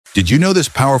Did you know this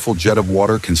powerful jet of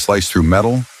water can slice through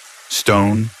metal,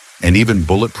 stone, and even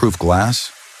bulletproof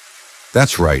glass?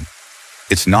 That's right.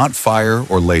 It's not fire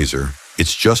or laser,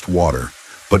 it's just water,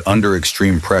 but under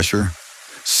extreme pressure,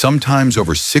 sometimes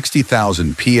over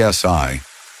 60,000 psi.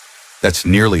 That's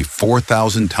nearly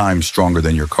 4,000 times stronger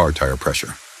than your car tire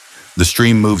pressure. The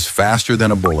stream moves faster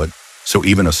than a bullet, so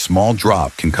even a small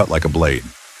drop can cut like a blade.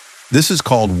 This is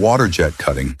called waterjet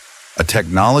cutting, a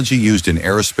technology used in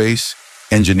aerospace,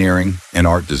 engineering, and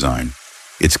art design.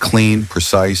 It's clean,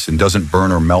 precise, and doesn't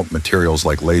burn or melt materials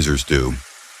like lasers do.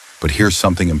 But here's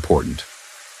something important.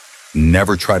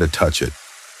 Never try to touch it.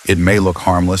 It may look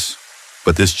harmless,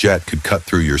 but this jet could cut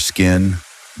through your skin,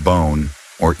 bone,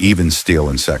 or even steel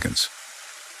in seconds.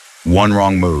 One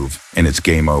wrong move, and it's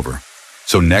game over.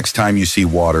 So next time you see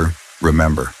water,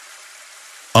 remember,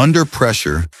 under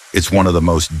pressure, it's one of the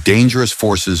most dangerous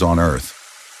forces on Earth.